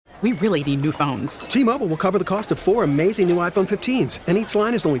We really need new phones. T-Mobile will cover the cost of 4 amazing new iPhone 15s, and each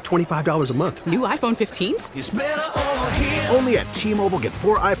line is only $25 a month. New iPhone 15s? It's better over here. Only at T-Mobile, get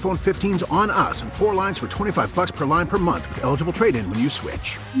 4 iPhone 15s on us and 4 lines for $25 per line per month with eligible trade-in when you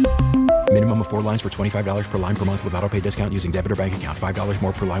switch. Minimum of 4 lines for $25 per line per month with autopay discount using debit or bank account. $5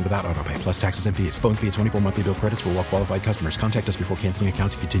 more per line without autopay, plus taxes and fees. Phone fee at 24 monthly bill credits for well-qualified customers. Contact us before canceling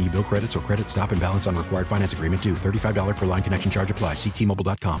account to continue bill credits or credit stop and balance on required finance agreement due. $35 per line connection charge applies. See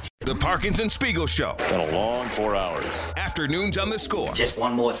T-Mobile.com. The Parkinson Spiegel Show. Been a long 4 hours. Afternoons on the Score. Just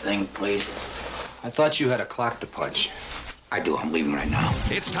one more thing, please. I thought you had a clock to punch. I do. I'm leaving right now.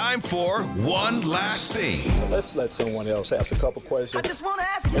 It's time for One Last Thing. Let's let someone else ask a couple questions. I just want to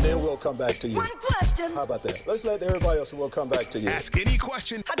ask you. And then we'll come back to you. One question. How about that? Let's let everybody else and we'll come back to you. Ask any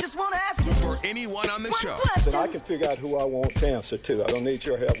question. I just want to ask you. For anyone on the show. Then I can figure out who I want to answer to. I don't need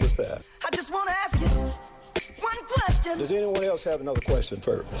your help with that. I just want to ask you. One question. Does anyone else have another question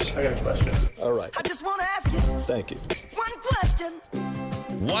first? I got a question. All right. I just want to ask you. Thank you. One question.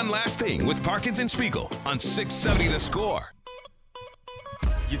 One Last Thing with Parkinson Spiegel on 670 The Score.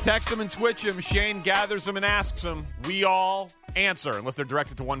 You text them and twitch them. Shane gathers them and asks them. We all answer, unless they're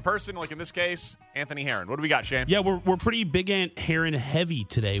directed to one person, like in this case, Anthony Herron. What do we got, Shane? Yeah, we're pretty Big Ant Herron heavy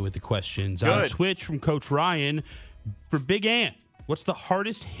today with the questions. Good. On Twitch from Coach Ryan. For Big Ant, what's the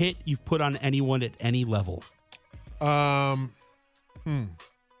hardest hit you've put on anyone at any level?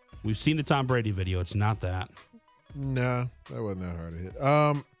 We've seen the Tom Brady video. It's not that. No, that wasn't that hard to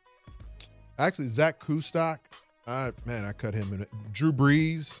hit. Actually, Zach Kustok. I cut him in. Drew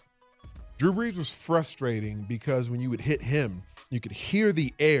Brees. Drew Brees was frustrating because when you would hit him, you could hear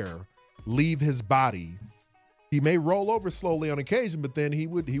the air leave his body. He may roll over slowly on occasion, but then he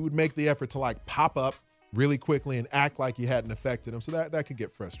would make the effort to like pop up really quickly and act like you hadn't affected him. So that could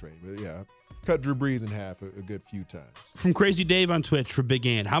get frustrating. But yeah, cut Drew Brees in half a good few times. From Crazy Dave on Twitch for Big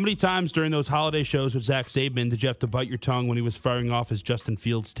Ant. How many times during those holiday shows with Zach Saban did you have to bite your tongue when he was firing off his Justin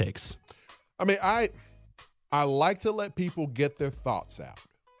Fields takes? I mean, I like to let people get their thoughts out.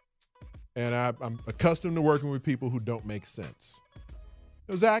 And I'm accustomed to working with people who don't make sense.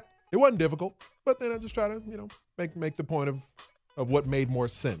 Zach, it wasn't difficult, but then I just try to, make the point of what made more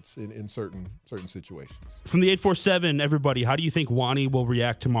sense in certain situations. From the 847, everybody, how do you think Wani will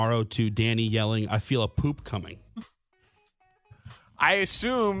react tomorrow to Danny yelling, "I feel a poop coming"? I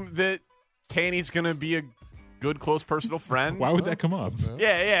assume that Tanny's going to be a good, close personal friend. Why would that come up?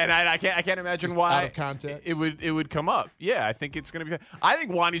 Yeah, and I can't imagine just why out of context. it would come up. Yeah, I think it's going to be. I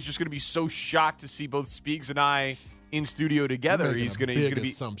think Wani's just going to be so shocked to see both Speegs and I in studio together. He's going to be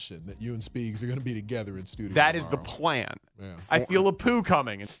assumption that you and Speegs are going to be together in studio. That is the plan. Yeah. I feel a poo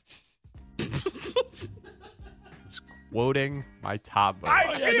coming. Just quoting my toddler.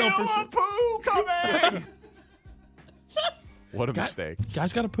 I feel a poo coming. What a mistake.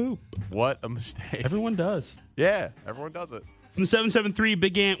 Guy's got to poop. What a mistake. Everyone does. Yeah, everyone does it. From the 773,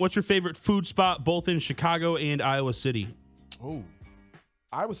 Big Ant, what's your favorite food spot both in Chicago and Iowa City? Oh,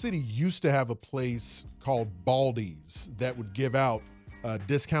 Iowa City used to have a place called Baldy's that would give out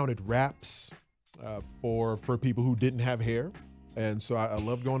discounted wraps for people who didn't have hair. And so I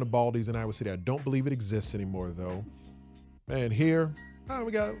love going to Baldy's in Iowa City. I don't believe it exists anymore, though. And here,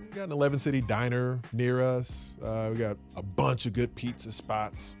 we got an 11 City diner near us. We got a bunch of good pizza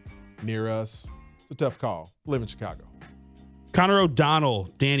spots near us. It's a tough call. Live in Chicago. Connor O'Donnell,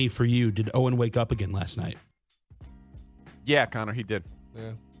 Danny, for you, did Owen wake up again last night? Yeah, Connor, he did.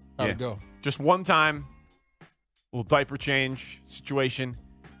 Yeah. How'd it go? Just one time, little diaper change situation,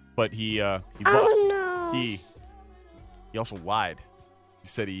 but he also lied. He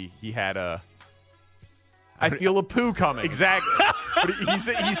said he had a. I feel a poo coming. Exactly. But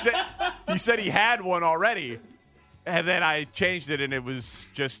he said he had one already, and then I changed it, and it was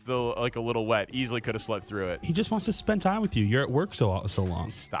just like a little wet. Easily could have slept through it. He just wants to spend time with you. You're at work so long.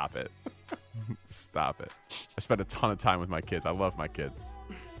 Stop it. Stop it. I spend a ton of time with my kids. I love my kids.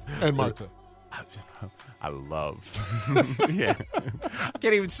 And Marta. I love. Yeah. I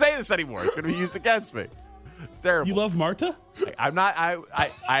can't even say this anymore. It's going to be used against me. It's terrible. You love Marta? I'm not.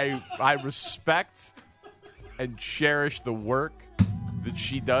 I respect and cherish the work that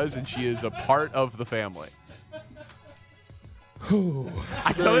she does, and she is a part of the family.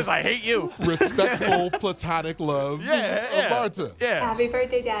 I tell this, I hate you. Respectful, platonic love of Marta. Yeah. Happy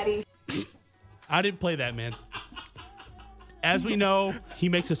birthday, Daddy. I didn't play that, man. As we know, he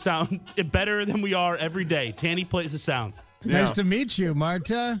makes us sound better than we are every day. Tanny plays the sound. Yeah. Nice to meet you,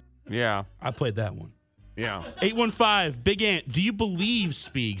 Marta. Yeah. I played that one. Yeah. 815, Big Ant, do you believe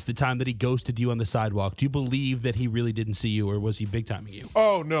Speegs the time that he ghosted you on the sidewalk? Do you believe that he really didn't see you, or was he big-timing you?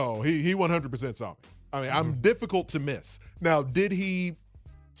 Oh, no. He 100% saw me. I mean, I'm difficult to miss. Now, did he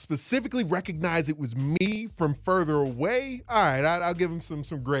specifically recognize it was me from further away, all right, I'll give him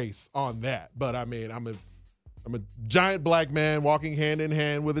some grace on that. But I mean, I'm a giant black man walking hand in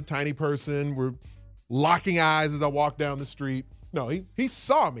hand with a tiny person. We're locking eyes as I walk down the street. No, he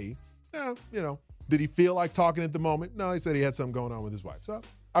saw me. Yeah, did he feel like talking at the moment? No, he said he had something going on with his wife. So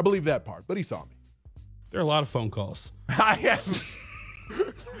I believe that part, but he saw me. There are a lot of phone calls. I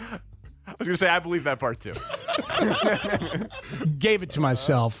was going to say, I believe that part too. Gave it to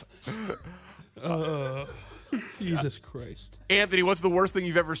myself. Jesus Christ. Anthony, what's the worst thing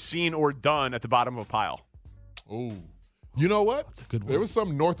you've ever seen or done at the bottom of a pile? Oh, you know what? That's a good one. There was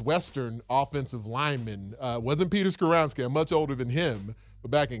some Northwestern offensive lineman. Wasn't Peter Skoronski. I'm much older than him.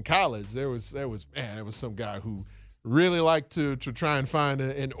 But back in college, there was some guy who really liked to try and find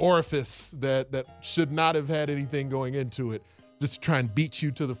an orifice that should not have had anything going into it, just to try and beat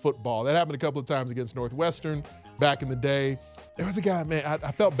you to the football. That happened a couple of times against Northwestern back in the day. There was a guy, man,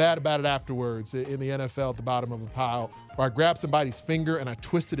 I felt bad about it afterwards in the NFL at the bottom of a pile, where I grabbed somebody's finger and I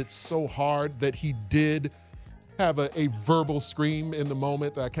twisted it so hard that he did have a verbal scream in the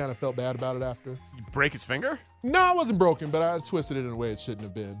moment that I kind of felt bad about it after. You break his finger? No, it wasn't broken, but I twisted it in a way it shouldn't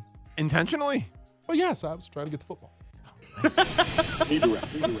have been. Intentionally? Well, yes, I was trying to get the football.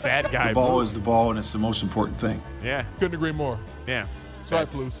 Bad guy. The ball is the ball, and it's the most important thing. Yeah. Couldn't agree more. Yeah. That's right,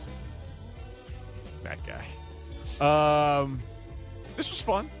 Flus. Bad guy. This was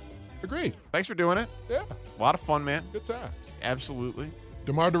fun. Agreed. Thanks for doing it. Yeah. A lot of fun, man. Good times. Absolutely.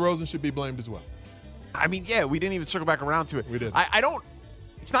 DeMar DeRozan should be blamed as well. I mean, yeah, we didn't even circle back around to it. We did.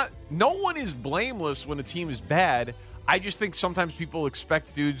 No one is blameless when a team is bad. I just think sometimes people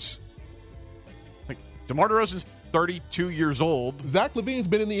expect dudes like DeMar DeRozan's 32 years old. Zach LaVine's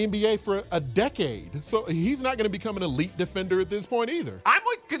been in the NBA for a decade, so he's not going to become an elite defender at this point either. I'm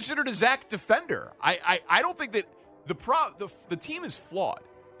considered a Zach defender. I don't think that the team is flawed.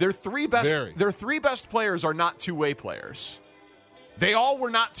 Their three best players are not two-way players. They all were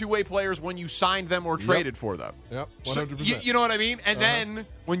not two-way players when you signed them or traded for them. Yep, 100%. So, you know what I mean? And then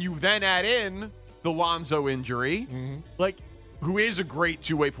when you then add in the Lonzo injury, who is a great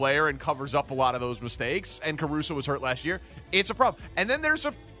two-way player and covers up a lot of those mistakes, and Caruso was hurt last year, it's a problem. And then there's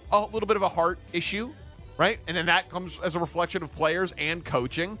a little bit of a heart issue, right? And then that comes as a reflection of players and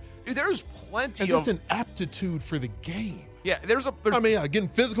coaching. Dude, there's plenty and just an aptitude for the game. Yeah, there's getting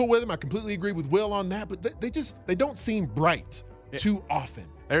physical with him. I completely agree with Will on that, but they don't seem bright too often.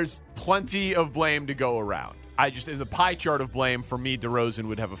 There's plenty of blame to go around. In the pie chart of blame, for me, DeRozan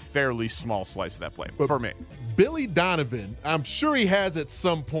would have a fairly small slice of that blame, for me. Billy Donovan, I'm sure he has at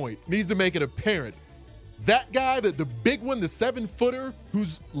some point, needs to make it apparent. That guy, the big one, the 7-footer,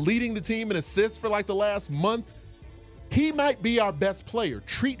 who's leading the team in assists for like the last month, he might be our best player.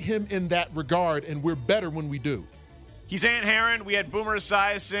 Treat him in that regard, and we're better when we do. He's Ant Heron. We had Boomer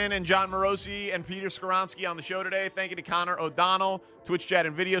Esiason and John Morosi and Peter Skoronski on the show today. Thank you to Connor O'Donnell, Twitch chat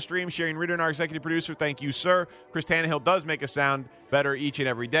and video stream. Sharon Reader and our executive producer. Thank you, sir. Chris Tannehill does make us sound better each and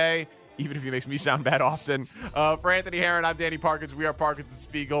every day, even if he makes me sound bad often. For Anthony Heron, I'm Danny Parkins. We are Parkins and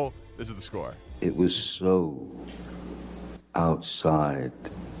Spiegel. This is The Score. It was so outside.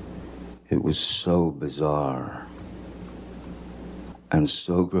 It was so bizarre and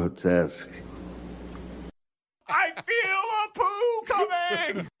so grotesque. I feel a poo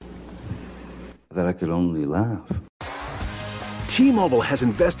coming! That I could only laugh. T-Mobile has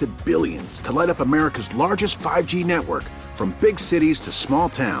invested billions to light up America's largest 5G network, from big cities to small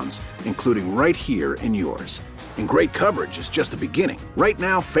towns, including right here in yours. And great coverage is just the beginning. Right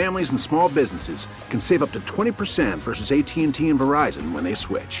now, families and small businesses can save up to 20% versus AT&T and Verizon when they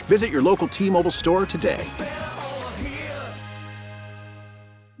switch. Visit your local T-Mobile store today.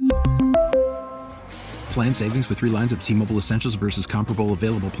 Plan savings with 3 lines of T-Mobile Essentials versus comparable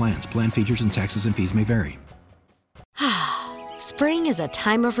available plans. Plan features and taxes and fees may vary. Spring is a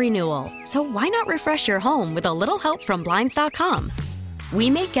time of renewal, so why not refresh your home with a little help from Blinds.com? We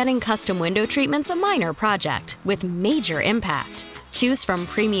make getting custom window treatments a minor project with major impact. Choose from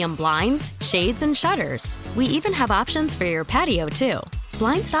premium blinds, shades, and shutters. We even have options for your patio, too.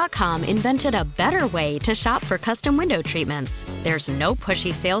 Blinds.com invented a better way to shop for custom window treatments. There's no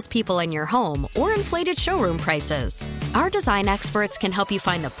pushy salespeople in your home or inflated showroom prices. Our design experts can help you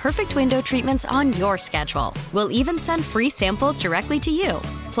find the perfect window treatments on your schedule. We'll even send free samples directly to you.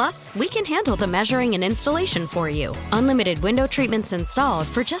 Plus, we can handle the measuring and installation for you. Unlimited window treatments installed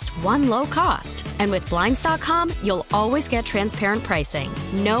for just one low cost. And with Blinds.com, you'll always get transparent pricing.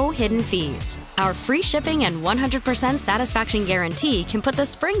 No hidden fees. Our free shipping and 100% satisfaction guarantee can put the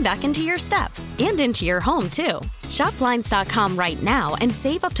spring back into your step and into your home, too. Shop Blinds.com right now and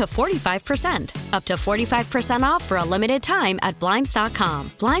save up to 45%. Up to 45% off for a limited time at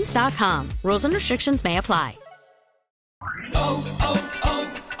Blinds.com. Blinds.com. Rules and restrictions may apply.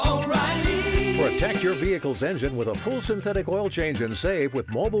 O'Reilly. Protect your vehicle's engine with a full synthetic oil change and save with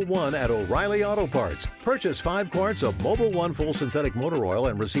Mobil 1 at O'Reilly Auto Parts. Purchase 5 quarts of Mobil 1 full synthetic motor oil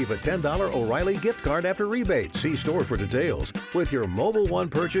and receive a $10 O'Reilly gift card after rebate. See store for details. With your Mobil 1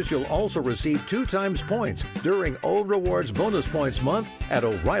 purchase, you'll also receive 2 times points during O Rewards Bonus Points Month at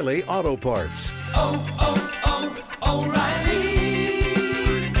O'Reilly Auto Parts. O'Reilly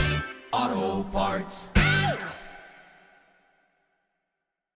Auto Parts.